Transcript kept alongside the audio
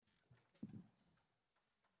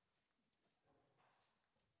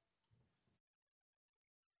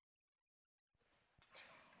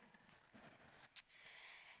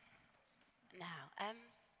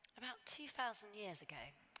About 2,000 years ago,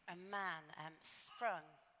 a man sprung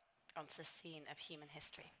onto the scene of human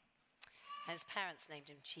history. And his parents named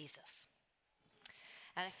him Jesus.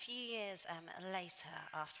 And a few years later,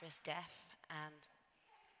 after his death, and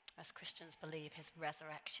as Christians believe, his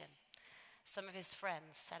resurrection, some of his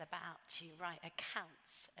friends set about to write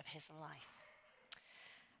accounts of his life.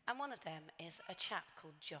 And one of them is a chap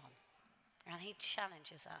called John. And he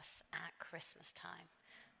challenges us at Christmas time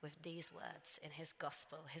with these words in his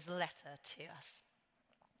gospel, his letter to us.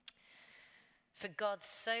 For God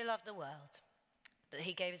so loved the world that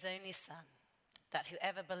he gave his only Son, that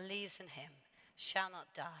whoever believes in him shall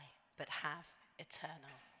not die, but have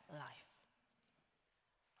eternal life.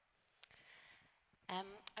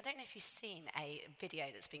 I don't know if you've seen a video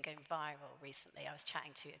that's been going viral recently. I was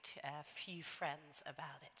chatting to a few friends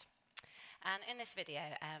about it. And in this video,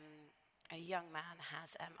 a young man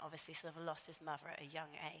has obviously sort of lost his mother at a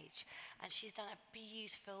young age. And she's done a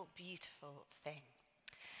beautiful, beautiful thing.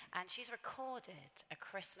 And she's recorded a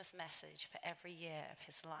Christmas message for every year of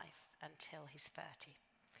his life until he's 30.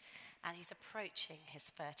 And he's approaching his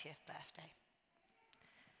 30th birthday.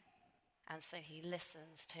 And so he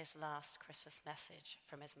listens to his last Christmas message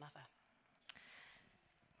from his mother.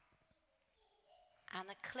 And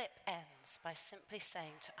the clip ends by simply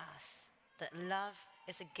saying to us that love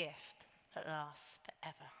is a gift that lasts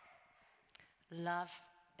forever. Love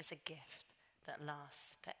is a gift that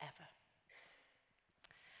lasts forever.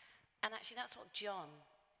 And actually that's what John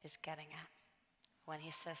is getting at when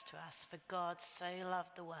he says to us, for God so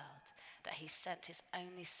loved the world that he sent his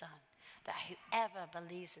only Son, that whoever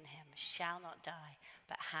believes in him shall not die,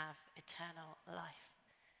 but have eternal life.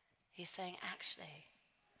 He's saying, actually,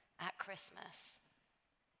 at Christmas,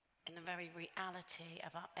 in the very reality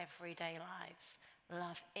of our everyday lives,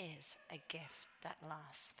 love is a gift that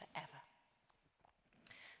lasts forever.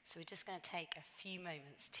 So we're just going to take a few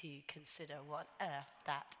moments to consider what earth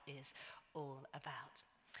that is all about.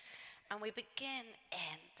 And we begin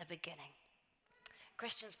in the beginning.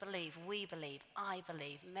 Christians believe, we believe, I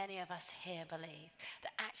believe, many of us here believe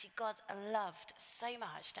that actually God loved so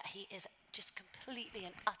much that he is just completely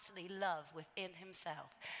and utterly love within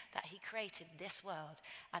himself, that he created this world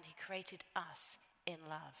and he created us in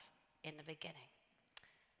love in the beginning.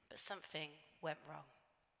 But something went wrong.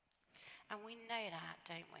 And we know that,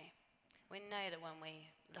 don't we? We know that when we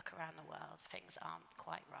look around the world, things aren't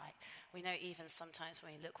quite right. We know even sometimes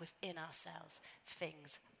when we look within ourselves,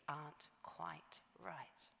 things aren't quite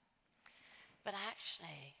right. But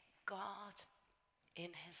actually, God,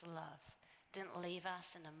 in his love, didn't leave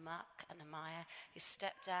us in the muck and the mire. He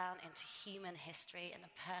stepped down into human history in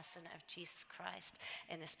the person of Jesus Christ,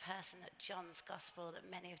 in this person that John's gospel,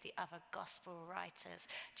 that many of the other gospel writers,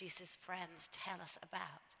 Jesus' friends, tell us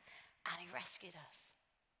about. And he rescued us.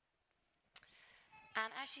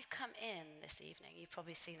 And as you've come in this evening, you've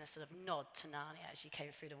probably seen a sort of nod to Narnia as you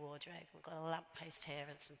came through the wardrobe. We've got a lamppost here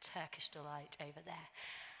and some Turkish delight over there.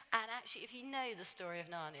 And actually, if you know the story of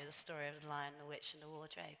Narnia, the story of the Lion, the Witch and the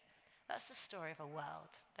Wardrobe, that's the story of a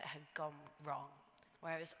world that had gone wrong,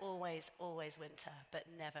 where it was always, always winter, but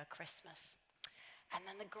never Christmas. And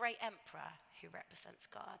then the great emperor, who represents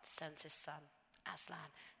God, sends his son,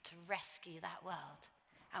 Aslan, to rescue that world.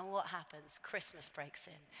 And what happens? Christmas breaks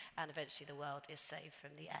in, and eventually the world is saved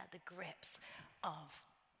from the grips of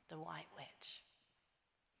the White Witch.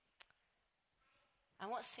 And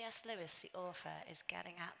what C.S. Lewis, the author, is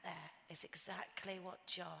getting at there is exactly what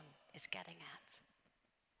John is getting at.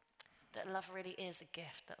 That love really is a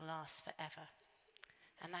gift that lasts forever.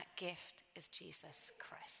 And that gift is Jesus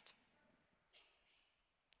Christ.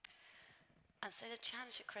 And so the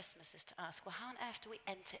challenge at Christmas is to ask, well, how on earth do we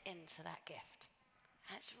enter into that gift?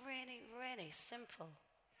 And it's really, really simple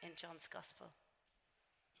in John's Gospel.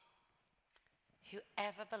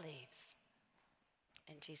 Whoever believes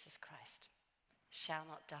in Jesus Christ shall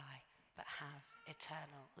not die, but have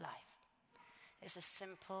eternal life. It's a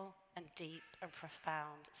simple and deep and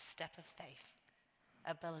profound step of faith,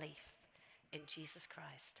 a belief in Jesus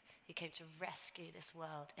Christ, who came to rescue this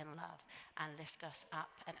world in love and lift us up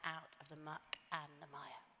and out of the muck and the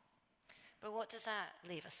mire. But what does that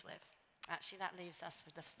leave us with? Actually, that leaves us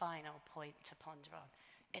with the final point to ponder on,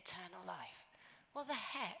 eternal life. What the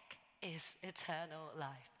heck is eternal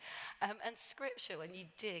life? And Scripture, when you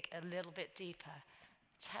dig a little bit deeper,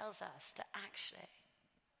 tells us that actually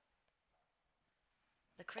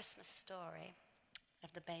the Christmas story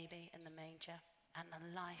of the baby in the manger and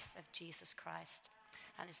the life of Jesus Christ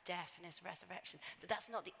and his death and his resurrection, that's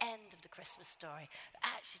not the end of the Christmas story, but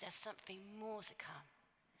actually there's something more to come.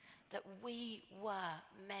 that we were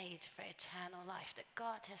made for eternal life, that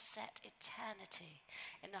God has set eternity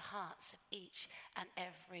in the hearts of each and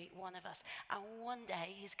every one of us. And one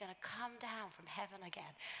day he's going to come down from heaven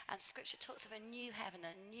again. And Scripture talks of a new heaven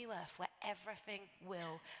and a new earth where everything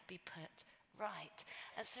will be put right.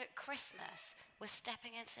 And so at Christmas, we're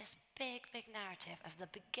stepping into this big, big narrative of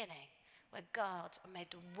the beginning where God made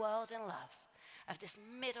the world in love, of this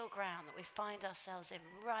middle ground that we find ourselves in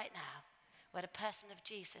right now, where the person of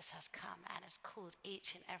Jesus has come and has called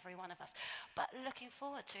each and every one of us, but looking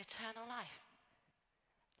forward to eternal life.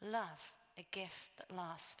 Love, a gift that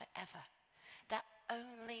lasts forever. That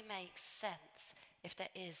only makes sense if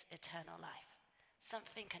there is eternal life.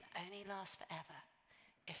 Something can only last forever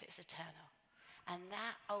if it's eternal. And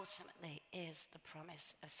that ultimately is the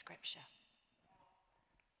promise of Scripture.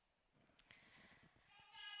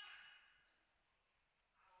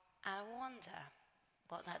 And I wonder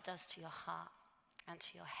what that does to your heart and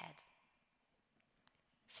to your head.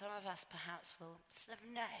 Some of us perhaps will sort of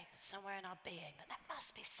know somewhere in our being that there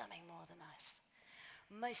must be something more than us.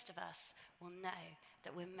 Most of us will know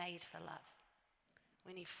that we're made for love.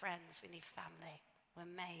 We need friends, we need family. We're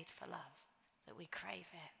made for love, that we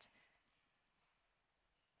crave it.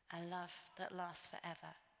 A love that lasts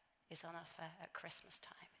forever is on offer at Christmas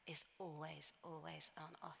time, is always, always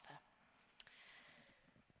on offer.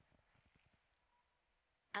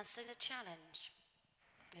 And so the challenge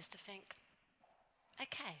is to think,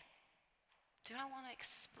 okay, do I want to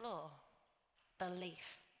explore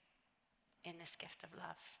belief in this gift of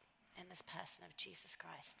love, in this person of Jesus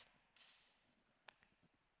Christ?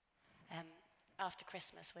 After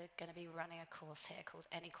Christmas, we're going to be running a course here called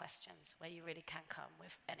Any Questions, where you really can come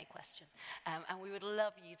with any question. And we would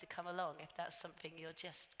love you to come along if that's something you're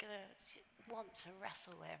just going to want to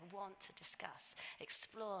wrestle with, want to discuss.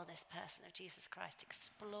 Explore this person of Jesus Christ.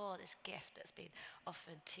 Explore this gift that's been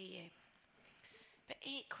offered to you. But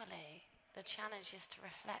equally, the challenge is to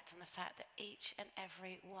reflect on the fact that each and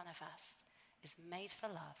every one of us is made for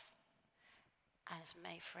love and is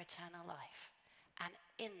made for eternal life. And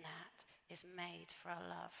in that is made for a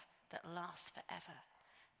love that lasts forever,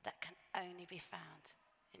 that can only be found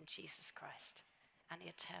in Jesus Christ and the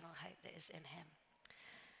eternal hope that is in him.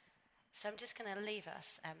 So I'm just going to leave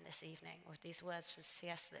us this evening with these words from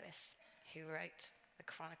C.S. Lewis, who wrote The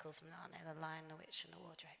Chronicles of Narnia, The Lion, the Witch and the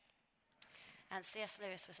Wardrobe. And C.S.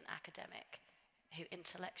 Lewis was an academic who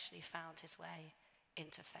intellectually found his way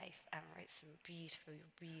into faith and wrote some beautiful,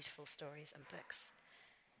 beautiful stories and books.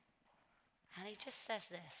 And he just says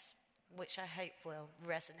this, which I hope will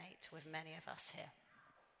resonate with many of us here.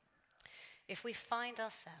 If we find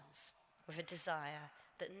ourselves with a desire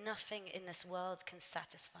that nothing in this world can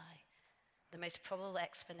satisfy, the most probable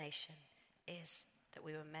explanation is that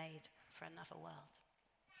we were made for another world.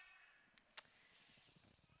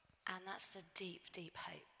 And that's the deep, deep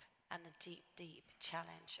hope and the deep, deep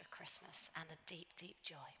challenge of Christmas and the deep, deep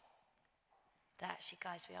joy. That actually,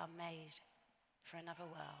 guys, we are made for another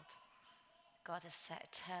world. God has set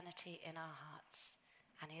eternity in our hearts,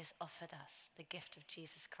 and he has offered us the gift of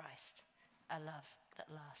Jesus Christ, a love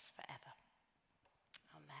that lasts forever.